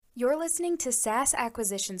You're listening to SaaS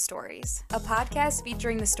Acquisition Stories, a podcast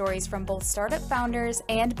featuring the stories from both startup founders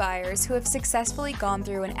and buyers who have successfully gone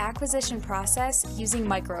through an acquisition process using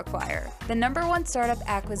MicroAcquire, the #1 startup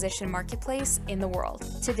acquisition marketplace in the world.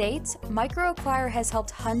 To date, MicroAcquire has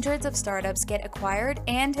helped hundreds of startups get acquired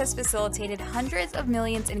and has facilitated hundreds of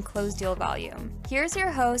millions in closed deal volume. Here's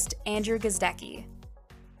your host, Andrew Gazdecki.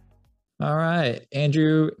 All right,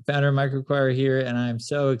 Andrew, founder of MicroAcquire here, and I'm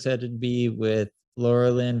so excited to be with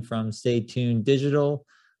Lauralynn from StayTuned Digital.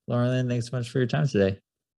 Lauralynn, thanks so much for your time today.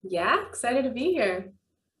 Yeah, excited to be here.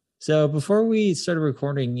 So before we started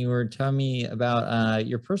recording, you were telling me about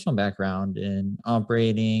your personal background in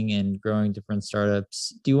operating and growing different startups.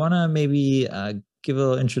 Do you want to maybe give a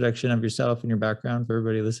little introduction of yourself and your background for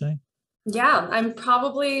everybody listening? Yeah, I'm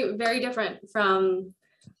probably very different from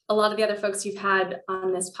a lot of the other folks you've had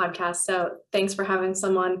on this podcast. So thanks for having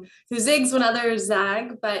someone who zigs when others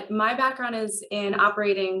zag. But my background is in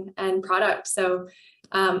operating and product. So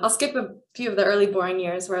I'll skip a few of the early boring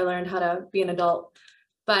years where I learned how to be an adult.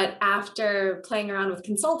 But after playing around with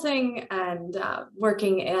consulting and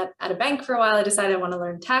working at a bank for a while, I decided I want to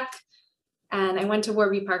learn tech. And I went to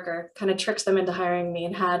Warby Parker, kind of tricked them into hiring me,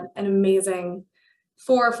 and had an amazing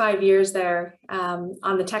 4 or 5 years there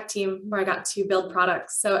on the tech team where I got to build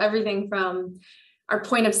products. So everything from our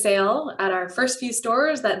point of sale at our first few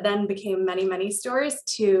stores that then became many, many stores,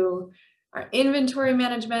 to our inventory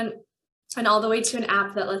management, and all the way to an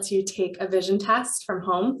app that lets you take a vision test from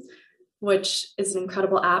home, which is an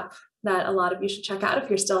incredible app that a lot of you should check out if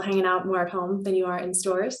you're still hanging out more at home than you are in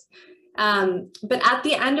stores. But at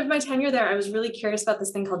the end of my tenure there, I was really curious about this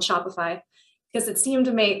thing called Shopify, because it seemed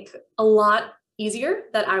to make a lot easier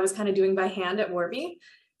that I was kind of doing by hand at Warby.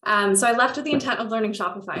 So I left with the intent of learning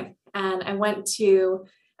Shopify, and I went to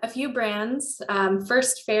a few brands.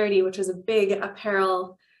 First, Faherty, which was a big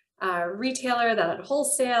apparel retailer that had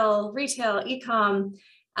wholesale, retail, e-com.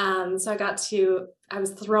 So I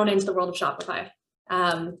was thrown into the world of Shopify.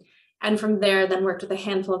 And from there, then worked with a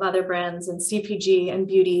handful of other brands in CPG and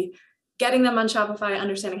beauty, getting them on Shopify,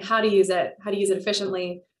 understanding how to use it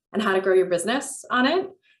efficiently, and how to grow your business on it,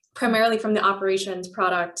 primarily from the operations,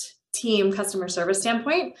 product, team, customer service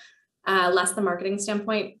standpoint, less the marketing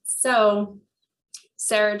standpoint. So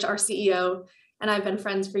Serge, our CEO, and I've been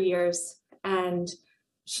friends for years, and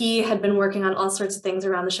he had been working on all sorts of things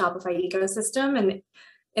around the Shopify ecosystem. And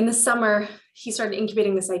in the summer, he started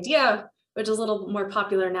incubating this idea, which is a little more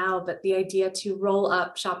popular now, but the idea to roll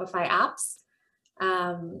up Shopify apps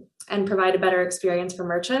and provide a better experience for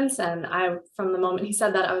merchants. And from the moment he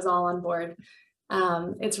said that, I was all on board.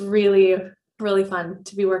 It's really, really fun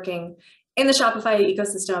to be working in the Shopify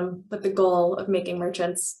ecosystem with the goal of making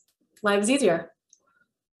merchants' lives easier.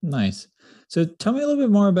 Nice. So tell me a little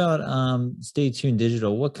bit more about StayTuned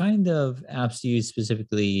Digital. What kind of apps do you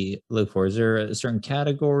specifically look for? Is there a certain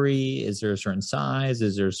category? Is there a certain size?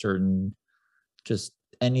 Is there a certain, just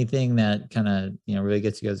anything that kind of, really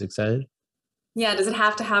gets you guys excited? Yeah, does it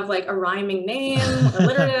have to have like a rhyming name,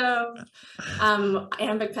 alliterative,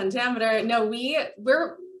 iambic pentameter? No,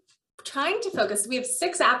 we're trying to focus. We have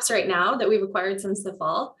 6 apps right now that we've acquired since the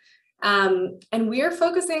fall. And we're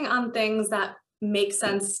focusing on things that make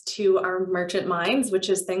sense to our merchant minds, which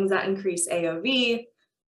is things that increase AOV,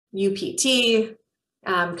 UPT,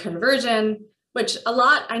 conversion, which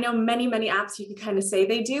I know many, many apps you can kind of say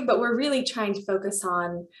they do, but we're really trying to focus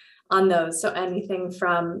on those. So anything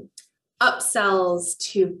from upsells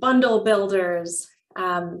to bundle builders,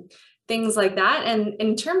 things like that. And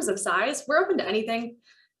in terms of size, we're open to anything.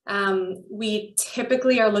 We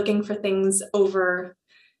typically are looking for things over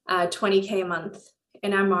 20K a month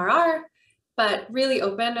in MRR, but really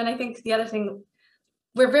open. And I think the other thing,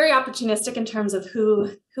 we're very opportunistic in terms of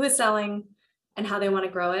who is selling and how they want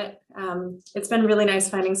to grow it. It's been really nice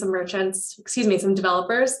finding some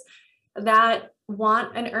developers that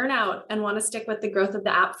want an earnout and want to stick with the growth of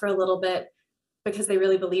the app for a little bit because they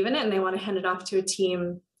really believe in it, and they want to hand it off to a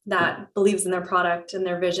team that believes in their product and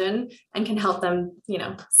their vision and can help them,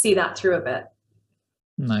 see that through a bit.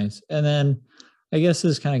 Nice. And then I guess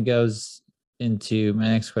this kind of goes into my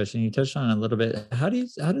next question. You touched on it a little bit. How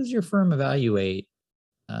does your firm evaluate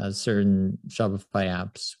certain Shopify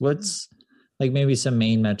apps? What's like maybe some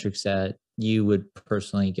main metrics that you would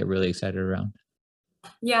personally get really excited around?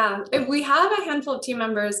 Yeah, we have a handful of team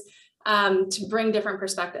members to bring different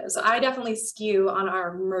perspectives. So I definitely skew on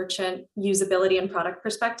our merchant usability and product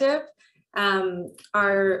perspective.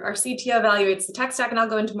 Our CTO evaluates the tech stack, and I'll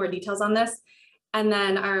go into more details on this. And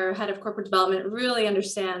then our head of corporate development really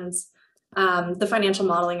understands the financial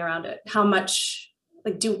modeling around it. How much,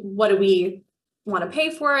 what do we want to pay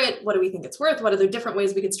for it? What do we think it's worth? What are the different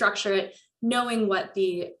ways we could structure it? Knowing what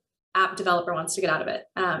the app developer wants to get out of it.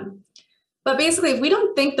 But basically, if we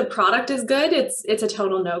don't think the product is good, it's a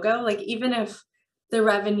total no-go. Like even if the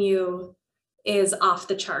revenue is off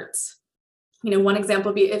the charts. One example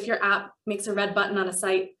would be if your app makes a red button on a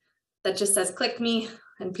site that just says click me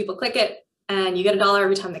and people click it and you get $1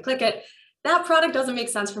 every time they click it, that product doesn't make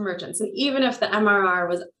sense for merchants. And even if the MRR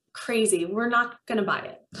was crazy, we're not going to buy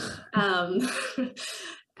it.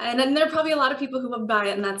 And then there are probably a lot of people who will buy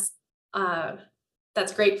it, and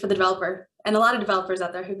that's great for the developer and a lot of developers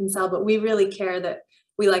out there who can sell, but we really care that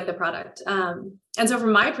we like the product. And so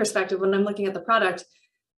from my perspective, when I'm looking at the product,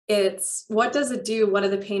 it's what does it do? What are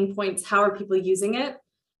the pain points? How are people using it?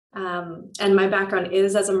 And my background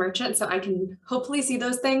is as a merchant, so I can hopefully see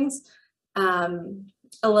those things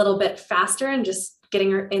a little bit faster and just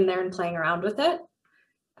getting in there and playing around with it.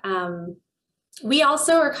 We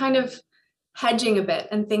also are kind of hedging a bit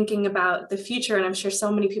and thinking about the future, and I'm sure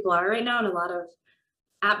so many people are right now, and a lot of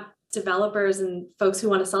app developers and folks who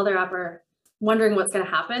want to sell their app are wondering what's going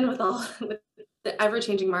to happen with the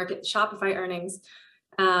ever-changing market, Shopify earnings.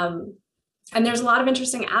 And there's a lot of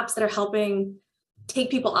interesting apps that are helping take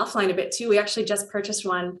people offline a bit too. We actually just purchased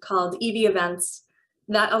one called EV Events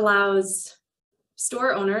that allows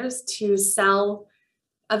store owners to sell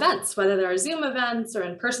events, whether they're Zoom events or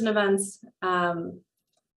in-person events.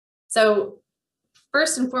 So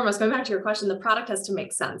first and foremost, going back to your question, the product has to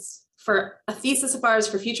make sense for a thesis of ours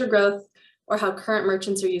for future growth or how current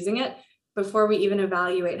merchants are using it before we even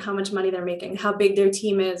evaluate how much money they're making, how big their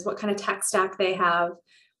team is, what kind of tech stack they have,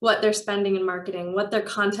 what they're spending in marketing, what their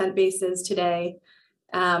content base is today,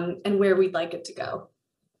 and where we'd like it to go.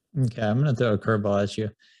 Okay, I'm going to throw a curveball at you.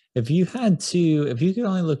 If you could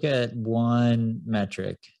only look at one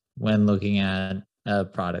metric when looking at a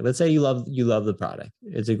product, let's say you love the product.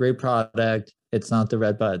 It's a great product. It's not the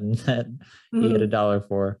red button that you get $1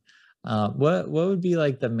 for. What would be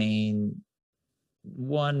like the main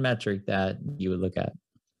one metric that you would look at?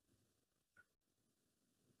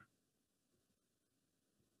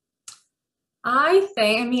 I'm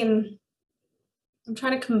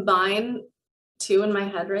trying to combine two in my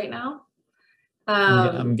head right now.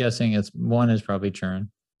 I'm guessing one is probably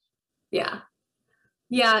churn. Yeah.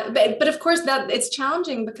 But of course it's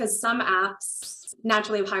challenging because some apps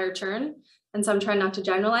naturally have higher churn. And so I'm trying not to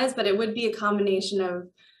generalize, but it would be a combination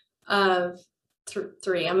of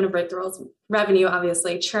three. I'm going to break the rules. Revenue,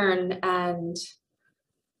 obviously, churn, and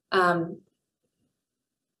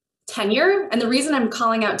tenure. And the reason I'm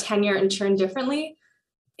calling out tenure and churn differently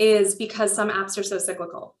is because some apps are so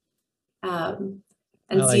cyclical and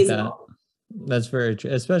seasonal. That's very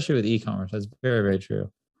true, especially with e-commerce. That's very, very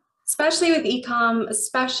true. Especially with e-com,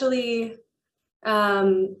 especially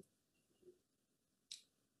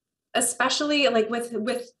like with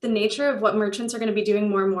the nature of what merchants are going to be doing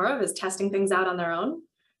more and more of is testing things out on their own.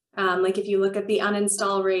 Like if you look at the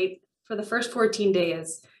uninstall rate for the first 14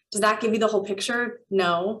 days, does that give you the whole picture?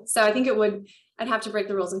 No. So I think I'd have to break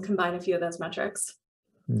the rules and combine a few of those metrics.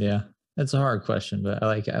 Yeah, that's a hard question, but I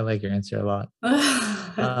like your answer a lot.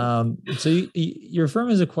 So your firm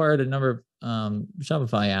has acquired a number of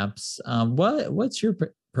Shopify apps. What's your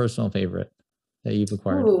personal favorite that you've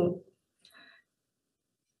acquired? Ooh.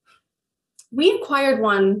 We acquired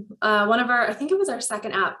one of our, I think it was our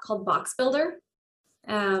second app called Box Builder.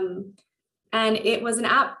 And it was an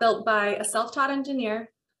app built by a self-taught engineer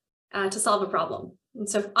to solve a problem. And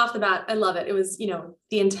so off the bat, I love it. It was, the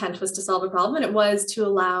intent was to solve a problem, and it was to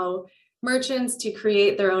allow merchants to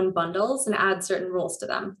create their own bundles and add certain rules to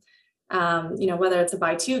them. Whether it's a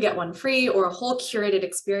buy two, get one free, or a whole curated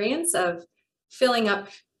experience of filling up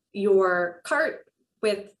your cart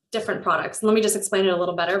with different products. And let me just explain it a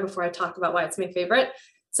little better before I talk about why it's my favorite.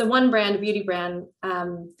 So one brand, a beauty brand,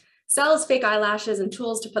 sells fake eyelashes and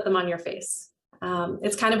tools to put them on your face.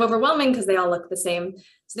 It's kind of overwhelming because they all look the same.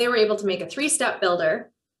 So they were able to make a 3-step builder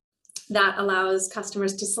that allows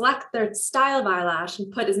customers to select their style of eyelash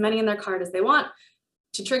and put as many in their cart as they want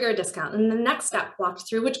to trigger a discount. And the next step walked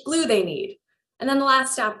through which glue they need. And then the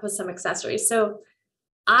last step was some accessories. So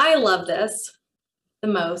I love this the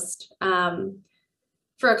most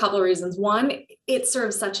for a couple of reasons. One, it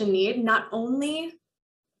serves such a need. Not only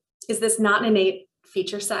is this not an innate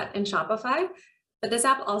feature set in Shopify, but this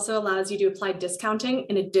app also allows you to apply discounting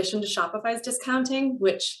in addition to Shopify's discounting,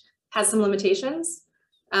 which has some limitations.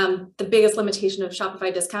 The biggest limitation of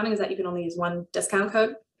Shopify discounting is that you can only use one discount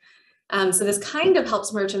code. So this kind of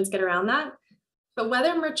helps merchants get around that. But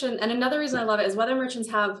and another reason I love it is whether merchants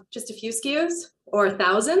have just a few SKUs or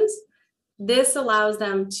thousands, this allows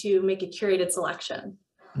them to make a curated selection.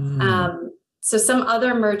 So some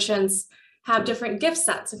other merchants have different gift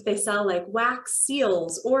sets. If they sell like wax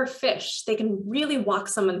seals or fish, they can really walk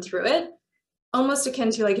someone through it, almost akin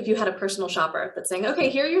to like if you had a personal shopper that's saying, okay,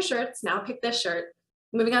 here are your shirts, now pick this shirt.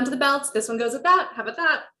 Moving on to the belts, this one goes with that, how about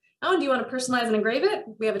that? Oh, and do you want to personalize and engrave it?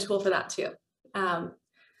 We have a tool for that too.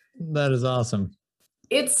 That is awesome.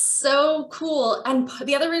 It's so cool. And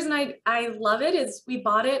the other reason I love it is we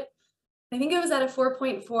bought it, I think it was at a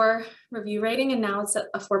 4.4 review rating, and now it's at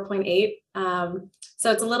a 4.8.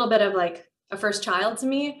 So it's a little bit of like a first child to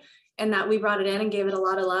me, and that we brought it in and gave it a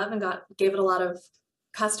lot of love and gave it a lot of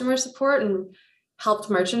customer support and helped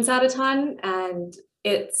merchants out a ton. And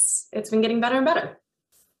it's been getting better and better.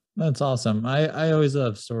 That's awesome. I always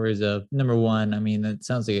love stories of, number one, I mean, that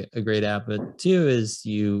sounds like a great app, but two is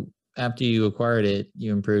after you acquired it,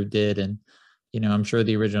 you improved it. And, I'm sure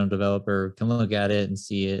the original developer can look at it and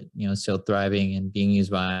see it, still thriving and being used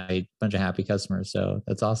by a bunch of happy customers. So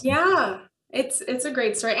that's awesome. Yeah, it's a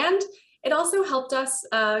great story. And it also helped us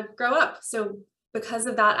grow up. So because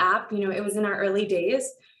of that app, it was in our early days,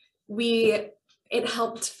 it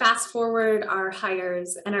helped fast forward our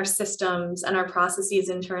hires and our systems and our processes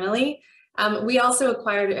internally. We also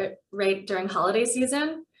acquired it right during holiday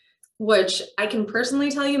season, which I can personally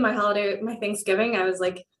tell you, my Thanksgiving, I was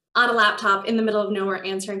like on a laptop in the middle of nowhere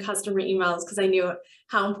answering customer emails because I knew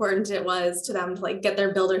how important it was to them to like get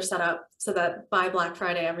their builder set up so that by Black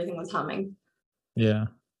Friday, everything was humming. Yeah.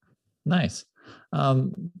 Nice.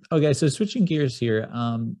 Okay. So switching gears here,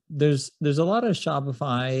 there's a lot of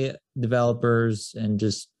Shopify developers and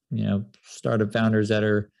just, startup founders that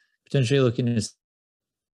are potentially looking to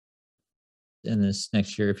in this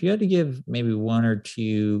next year. If you had to give maybe one or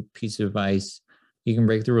two pieces of advice, you can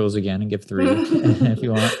break the rules again and give three if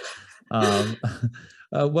you want.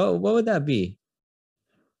 What would that be?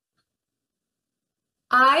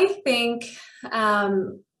 I think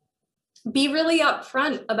be really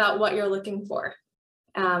upfront about what you're looking for,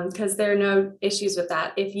 because there are no issues with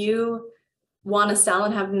that. If you want to sell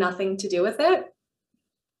and have nothing to do with it,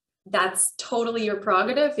 that's totally your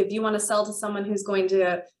prerogative. If you want to sell to someone who's going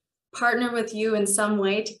to partner with you in some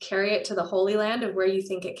way to carry it to the holy land of where you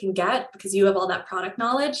think it can get because you have all that product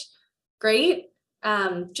knowledge, great.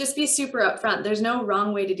 Just be super upfront. There's no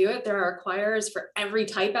wrong way to do it. There are acquirers for every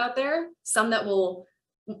type out there, some that will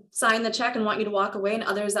sign the check and want you to walk away, and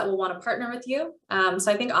others that will want to partner with you. So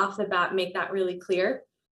I think off the bat, make that really clear.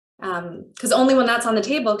 Because only when that's on the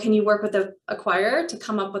table can you work with the acquirer to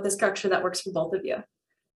come up with a structure that works for both of you.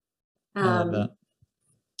 I love that.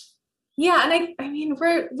 Yeah, and I mean,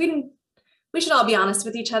 we should all be honest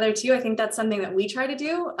with each other too. I think that's something that we try to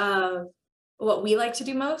do. What we like to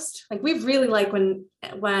do most, like we really like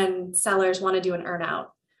when sellers want to do an earn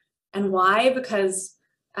out, and why? Because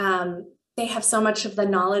they have so much of the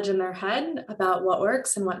knowledge in their head about what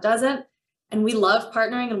works and what doesn't. And we love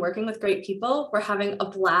partnering and working with great people. We're having a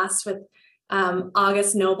blast with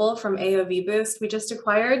August Noble from AOV Boost we just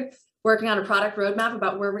acquired, working on a product roadmap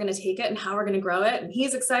about where we're going to take it and how we're going to grow it. And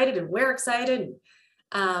he's excited and we're excited.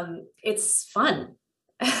 It's fun.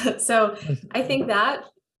 So I think that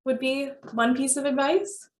would be one piece of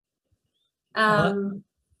advice. I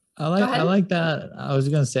like that. I was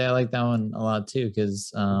going to say, I like that one a lot too,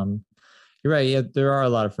 because you're right. Yeah, there are a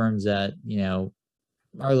lot of firms that,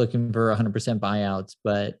 are looking for 100% buyouts,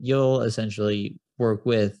 but you'll essentially work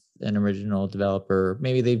with an original developer.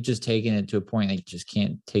 Maybe they've just taken it to a point they just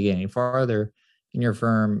can't take it any farther, and your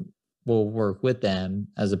firm will work with them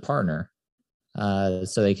as a partner,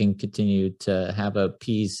 so they can continue to have a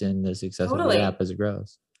piece in the success of the app as it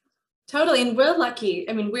grows. Totally. And we're lucky.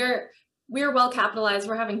 I mean, we're well capitalized.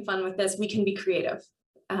 We're having fun with this. We can be creative,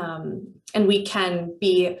 and we can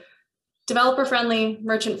be developer friendly,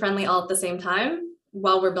 merchant friendly, all at the same time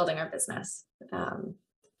while we're building our business.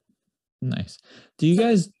 Nice. Do you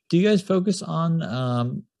guys focus on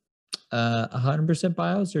 100%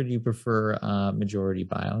 buyouts, or do you prefer majority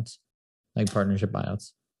buyouts, like partnership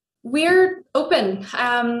buyouts? We're open.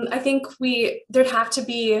 I think there'd have to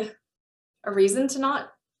be a reason to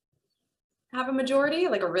not have a majority,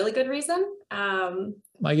 like a really good reason.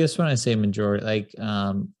 I guess when I say majority, like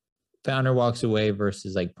founder walks away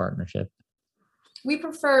versus like partnership. We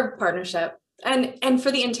prefer partnership. And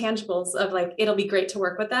for the intangibles of like, it'll be great to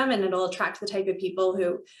work with them and it'll attract the type of people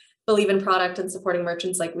who believe in product and supporting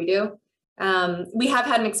merchants like we do. We have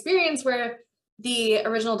had an experience where the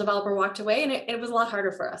original developer walked away and it was a lot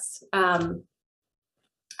harder for us.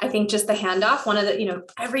 I think just the handoff,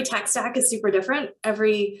 every tech stack is super different.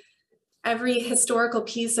 Every historical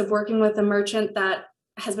piece of working with a merchant that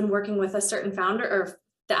has been working with a certain founder or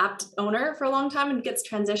the app owner for a long time and gets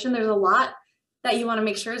transitioned, there's a lot that you want to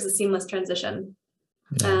make sure is a seamless transition.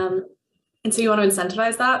 Yeah. And so you want to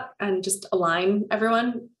incentivize that and just align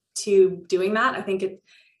everyone to doing that. I think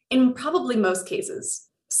in probably most cases,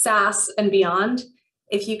 SaaS and beyond,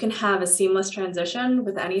 if you can have a seamless transition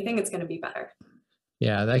with anything, it's going to be better.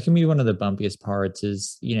 Yeah, that can be one of the bumpiest parts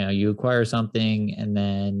is, you acquire something and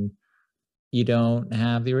then you don't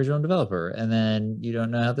have the original developer, and then you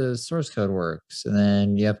don't know how the source code works. And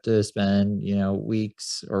then you have to spend,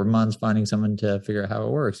 weeks or months finding someone to figure out how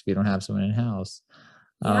it works if you don't have someone in house.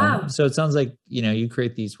 Yeah. So it sounds like, you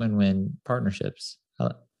create these win-win partnerships.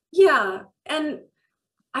 Yeah. And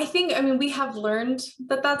I mean, we have learned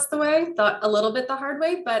that that's the way, a little bit the hard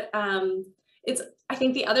way, but I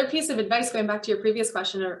think the other piece of advice, going back to your previous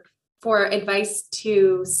question, or for advice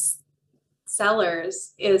to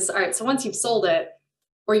sellers is, all right, so once you've sold it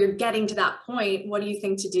or you're getting to that point, what do you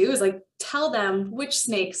think to do is like, tell them which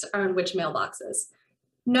snakes are in which mailboxes.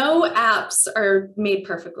 No apps are made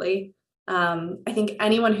perfectly. I think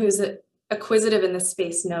anyone who's acquisitive in this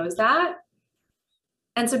space knows that.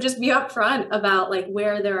 And so just be upfront about like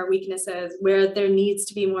where there are weaknesses, where there needs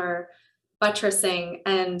to be more buttressing.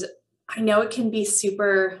 And I know it can be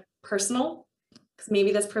super personal because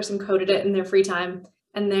maybe this person coded it in their free time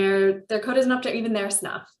and their code isn't up to even their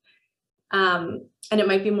snuff. And it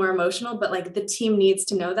might be more emotional, but like the team needs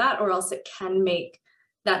to know that, or else it can make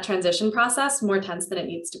that transition process more tense than it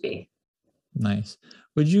needs to be. Nice.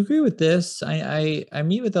 Would you agree with this? I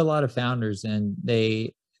meet with a lot of founders and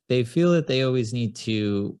they feel that they always need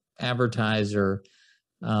to advertise or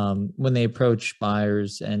when they approach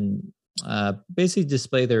buyers and basically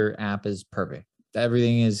display their app as perfect.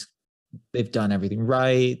 They've done everything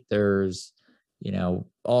right. There's,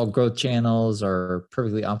 all growth channels are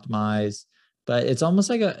perfectly optimized, but it's almost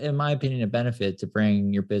like in my opinion, a benefit to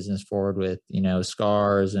bring your business forward with,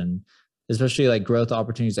 scars and especially like growth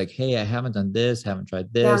opportunities. Like, hey, I haven't done this, haven't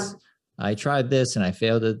tried this. Yeah. I tried this and I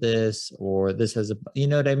failed at this, or this has you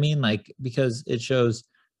know what I mean? Like, because it shows,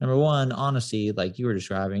 number one, honesty, like you were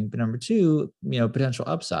describing, but number two, potential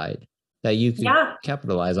upside that you could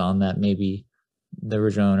capitalize on that maybe the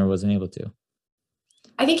original owner wasn't able to.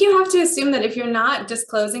 I think you have to assume that if you're not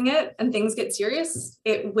disclosing it and things get serious,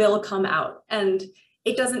 it will come out. And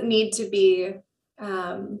it doesn't need to be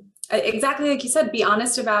exactly like you said, be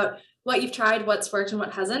honest about what you've tried, what's worked and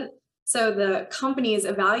what hasn't. So the companies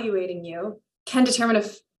evaluating you can determine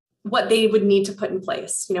what they would need to put in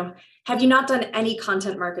place. Have you not done any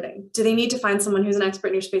content marketing? Do they need to find someone who's an expert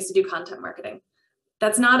in your space to do content marketing?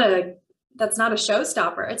 That's not a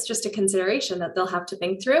showstopper. It's just a consideration that they'll have to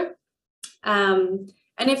think through.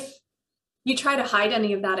 And if you try to hide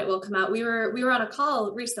any of that, it will come out. We were on a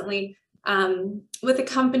call recently with a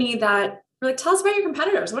company that we're like, tell us about your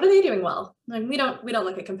competitors. What are they doing well? Like, we don't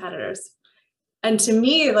look at competitors. And to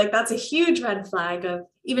me, like, that's a huge red flag of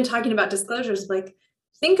even talking about disclosures. Like,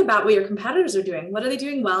 think about what your competitors are doing. What are they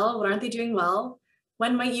doing well? What aren't they doing well?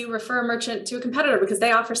 When might you refer a merchant to a competitor because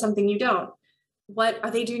they offer something you don't? What are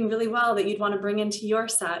they doing really well that you'd want to bring into your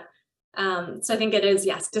set? So I think it is,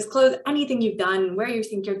 yes, disclose anything you've done, where you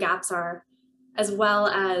think your gaps are, as well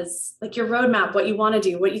as like your roadmap, what you want to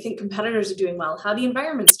do, what you think competitors are doing well, how the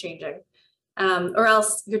environment's changing, or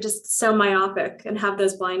else you're just so myopic and have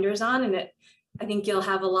those blinders on. And I think you'll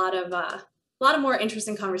have a lot of more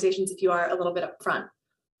interesting conversations if you are a little bit upfront.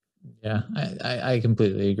 Yeah, I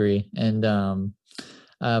completely agree. And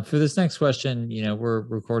for this next question, we're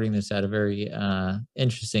recording this at a very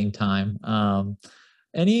interesting time.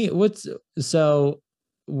 So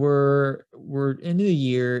we're into the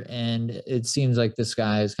year and it seems like the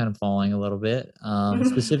sky is kind of falling a little bit.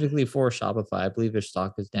 Specifically for Shopify, I believe their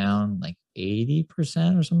stock is down like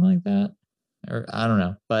 80% or something like that, or I don't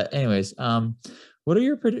know. But anyways, what are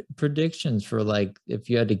your predictions for, like, if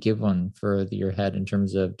you had to give one for the year ahead in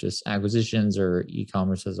terms of just acquisitions or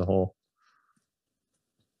e-commerce as a whole?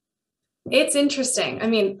 It's interesting. I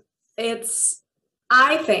mean,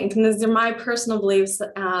 I think, and these are my personal beliefs,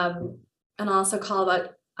 and I'll also call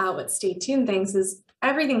out what StayTuned thinks, is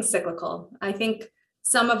everything's cyclical. I think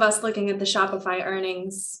some of us looking at the Shopify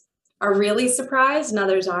earnings are really surprised and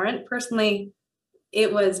others aren't. Personally,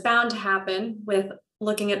 it was bound to happen with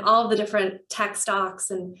looking at all of the different tech stocks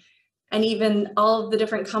and even all of the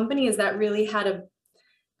different companies that really had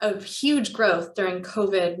a huge growth during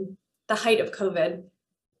COVID, the height of COVID,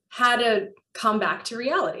 had to come back to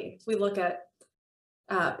reality. If we look at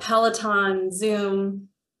Peloton, Zoom,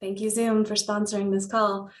 thank you Zoom for sponsoring this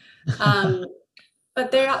call. But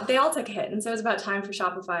they all took a hit. And so it's about time for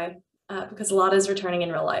Shopify because a lot is returning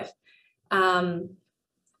in real life.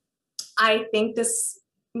 I think this,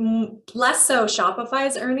 less so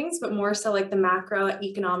Shopify's earnings, but more so like the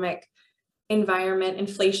macroeconomic environment,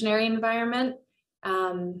 inflationary environment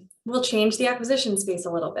will change the acquisition space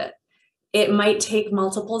a little bit. It might take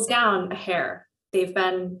multiples down a hair. They've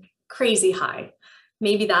been crazy high.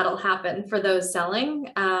 Maybe that'll happen for those selling.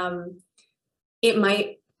 It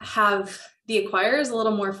might have the acquirers a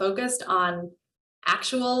little more focused on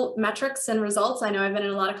actual metrics and results. I know I've been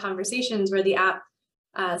in a lot of conversations where the app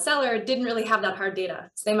seller didn't really have that hard data.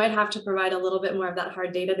 So they might have to provide a little bit more of that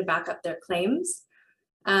hard data to back up their claims.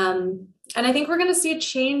 And I think we're going to see a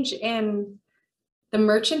change in the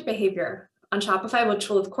merchant behavior on Shopify, which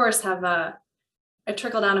will, of course, have a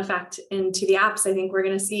trickle-down effect into the apps. I think we're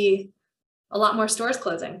going to see a lot more stores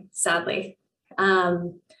closing, sadly.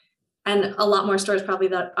 And a lot more stores probably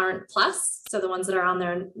that aren't Plus. So the ones that are on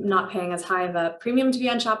there not paying as high of a premium to be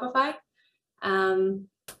on Shopify.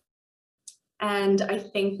 And I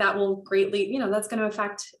think that will greatly, that's going to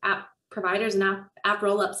affect app providers and app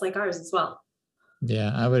roll-ups like ours as well.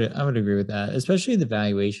 Yeah, I would agree with that, especially the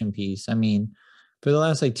valuation piece. I mean, for the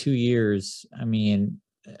last 2 years, I mean,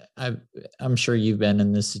 I'm sure you've been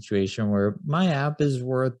in this situation where my app is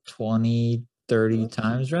worth 20, 30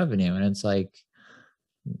 times revenue. And it's like,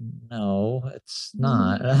 no, it's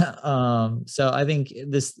not. So I think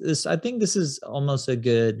this is almost a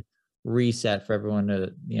good reset for everyone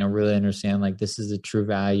to, really understand, this is the true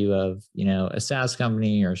value of, a SaaS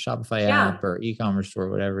company or a Shopify app or e-commerce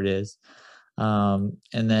store, whatever it is. And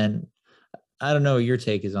then I don't know what your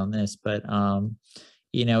take is on this, but,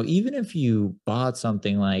 even if you bought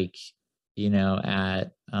something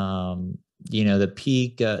at, the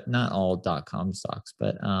peak, not all .com stocks,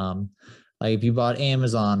 but, if you bought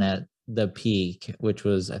Amazon at the peak, which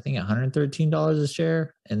was, I think, $113 a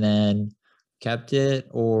share, and then kept it,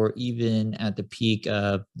 or even at the peak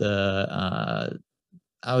of I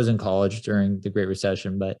was in college during the Great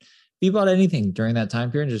Recession, but if you bought anything during that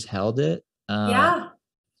time period and just held it.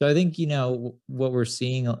 So I think, what we're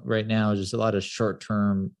seeing right now is just a lot of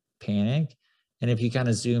short-term panic. And if you kind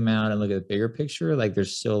of zoom out and look at the bigger picture,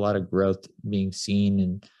 there's still a lot of growth being seen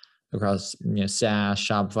and across, SaaS,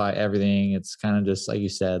 Shopify, everything. It's kind of just like you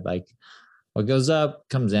said, what goes up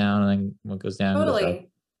comes down, and then what goes down goes up.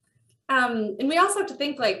 And we also have to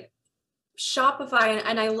think Shopify,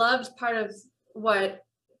 and I loved part of what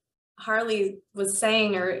Harley was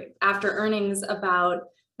saying or after earnings about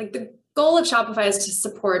the goal of Shopify is to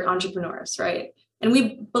support entrepreneurs, right? And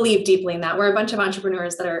we believe deeply in that. We're a bunch of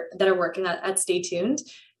entrepreneurs that are working at StayTuned.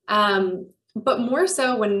 But more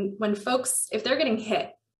so when folks, if they're getting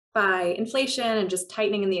hit by inflation and just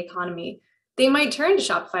tightening in the economy, they might turn to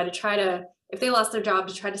Shopify to try to, if they lost their job,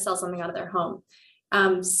 to try to sell something out of their home.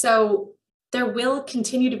 So there will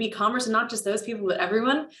continue to be commerce, and not just those people, but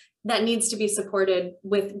everyone that needs to be supported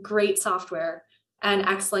with great software and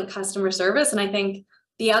excellent customer service. And I think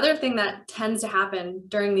the other thing that tends to happen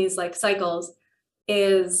during these cycles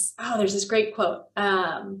is, there's this great quote.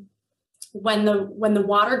 When the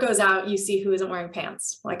water goes out, you see who isn't wearing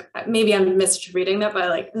pants. Maybe I'm misreading that,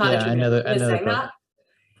 but not saying that.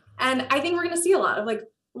 And I think we're going to see a lot of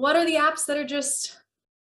what are the apps that are just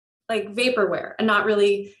vaporware and not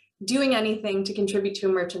really doing anything to contribute to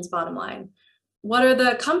a merchant's bottom line? What are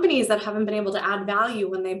the companies that haven't been able to add value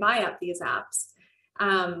when they buy up these apps?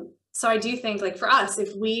 So I do think for us,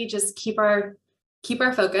 if we just keep our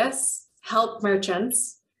focus, help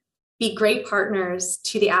merchants, be great partners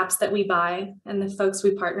to the apps that we buy and the folks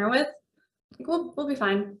we partner with, we'll be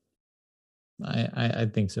fine. I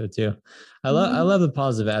think so too. I love the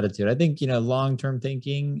positive attitude. I think, long-term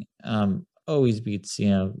thinking always beats,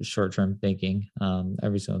 short-term thinking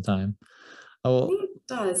every single time. It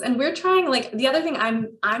does. And we're trying, the other thing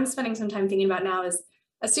I'm spending some time thinking about now is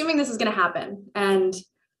assuming this is going to happen. And,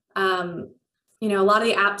 a lot of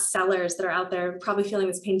the app sellers that are out there probably feeling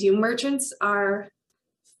this pain too. Merchants are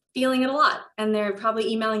feeling it a lot, and they're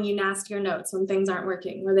probably emailing you nastier notes when things aren't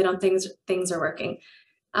working, or they don't think things are working.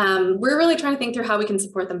 We're really trying to think through how we can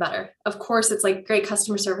support them better. Of course, it's great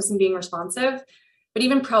customer service and being responsive, but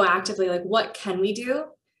even proactively, what can we do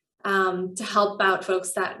to help out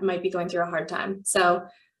folks that might be going through a hard time? So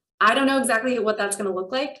I don't know exactly what that's going to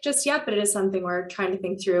look like just yet, but it is something we're trying to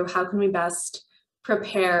think through. How can we best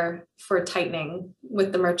prepare for tightening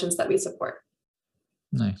with the merchants that we support?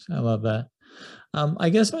 Nice. I love that. I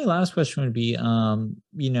guess my last question would be,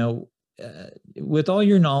 with all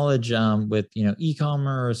your knowledge with,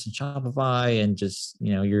 e-commerce and Shopify and just,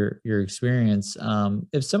 your experience,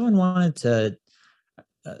 if someone wanted to,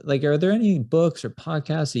 are there any books or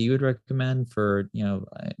podcasts that you would recommend for,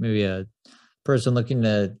 maybe a person looking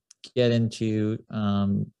to get into,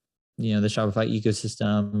 the Shopify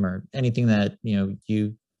ecosystem, or anything that,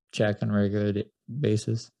 you check on a regular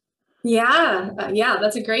basis? Yeah,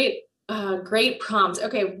 that's a great Great prompt.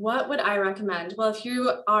 Okay, what would I recommend? Well, if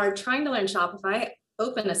you are trying to learn Shopify,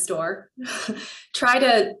 open a store, try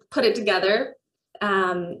to put it together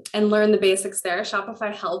and learn the basics there.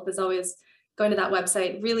 Shopify Help is always going to that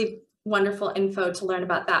website, really wonderful info to learn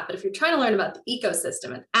about that. But if you're trying to learn about the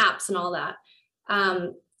ecosystem and apps and all that,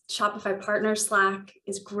 Shopify Partner Slack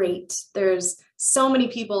is great. There's so many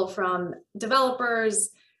people from developers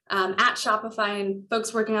at Shopify and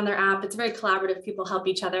folks working on their app. It's very collaborative. People help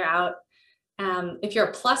each other out. If you're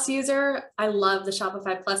a Plus user, I love the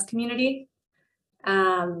Shopify Plus community.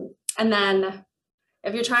 And then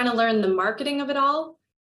if you're trying to learn the marketing of it all,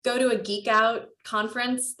 go to a Geek Out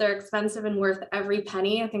conference. They're expensive and worth every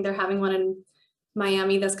penny. I think they're having one in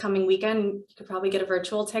Miami this coming weekend. You could probably get a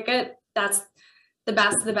virtual ticket. That's the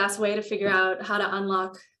best way to figure out how to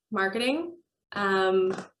unlock marketing.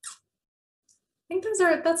 I think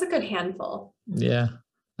that's a good handful. Yeah.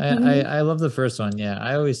 I love the first one. Yeah.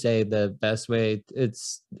 I always say the best way,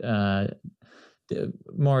 it's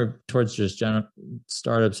more towards just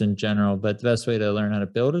startups in general, but the best way to learn how to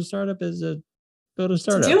build a startup is to build a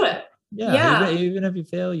startup. To do it. Yeah. Even if you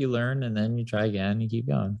fail, you learn, and then you try again, you keep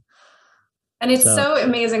going. And it's so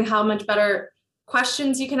amazing how much better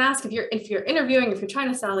questions you can ask if you're interviewing, if you're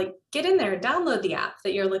trying to sell. Like, get in there, download the app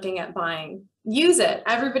that you're looking at buying, use it.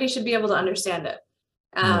 Everybody should be able to understand it.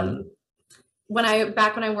 When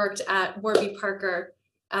I worked at Warby Parker,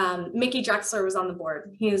 Mickey Drexler was on the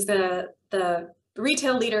board. He's the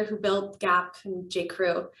retail leader who built Gap and J.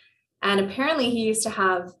 Crew. And apparently he used to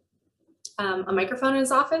have a microphone in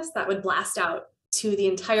his office that would blast out to the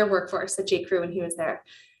entire workforce at J. Crew when he was there.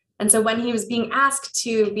 And so when he was being asked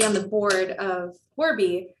to be on the board of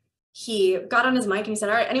Warby, he got on his mic and he said,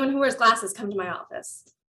 all right, anyone who wears glasses, come to my office.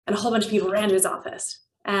 And a whole bunch of people ran to his office.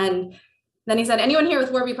 And then he said, anyone here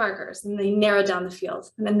with Warby Parkers? And they narrowed down the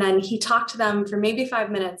field. And then he talked to them for maybe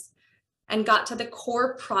 5 minutes and got to the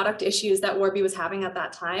core product issues that Warby was having at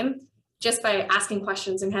that time, just by asking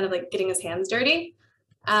questions and kind of like getting his hands dirty.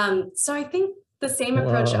 So I think the same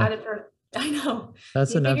approach I know.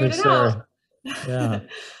 That's an epic story. Yeah.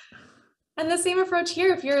 And the same approach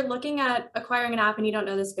here, if you're looking at acquiring an app and you don't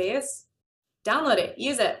know the space, download it,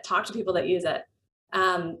 use it, talk to people that use it.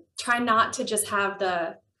 Try not to just have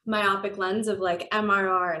the myopic lens of like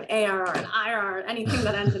MRR and ARR and IRR, anything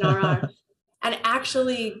that ends in RR, and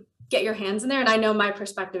actually get your hands in there. And I know my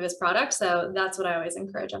perspective is product, so that's what I always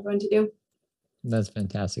encourage everyone to do. That's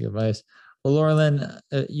fantastic advice. Well, Lauralynn,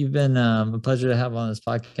 you've been a pleasure to have on this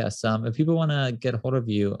podcast. If people want to get a hold of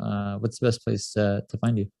you, what's the best place to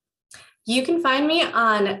find you? You can find me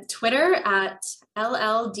on Twitter at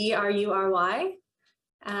LLDRURY,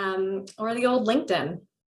 or the old LinkedIn.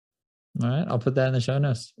 All right. I'll put that in the show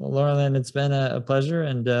notes. Well, Lauralynn, it's been a pleasure,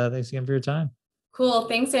 and thanks again for your time. Cool.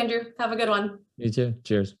 Thanks, Andrew. Have a good one. You too.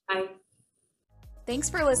 Cheers. Bye.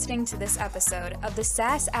 Thanks for listening to this episode of the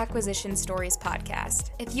SaaS Acquisition Stories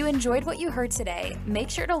podcast. If you enjoyed what you heard today, make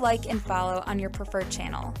sure to like and follow on your preferred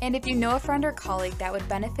channel. And if you know a friend or colleague that would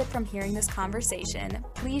benefit from hearing this conversation,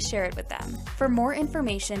 please share it with them. For more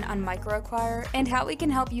information on MicroAcquire and how we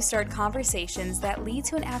can help you start conversations that lead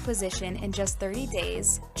to an acquisition in just 30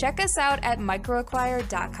 days, check us out at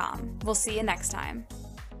microacquire.com. We'll see you next time.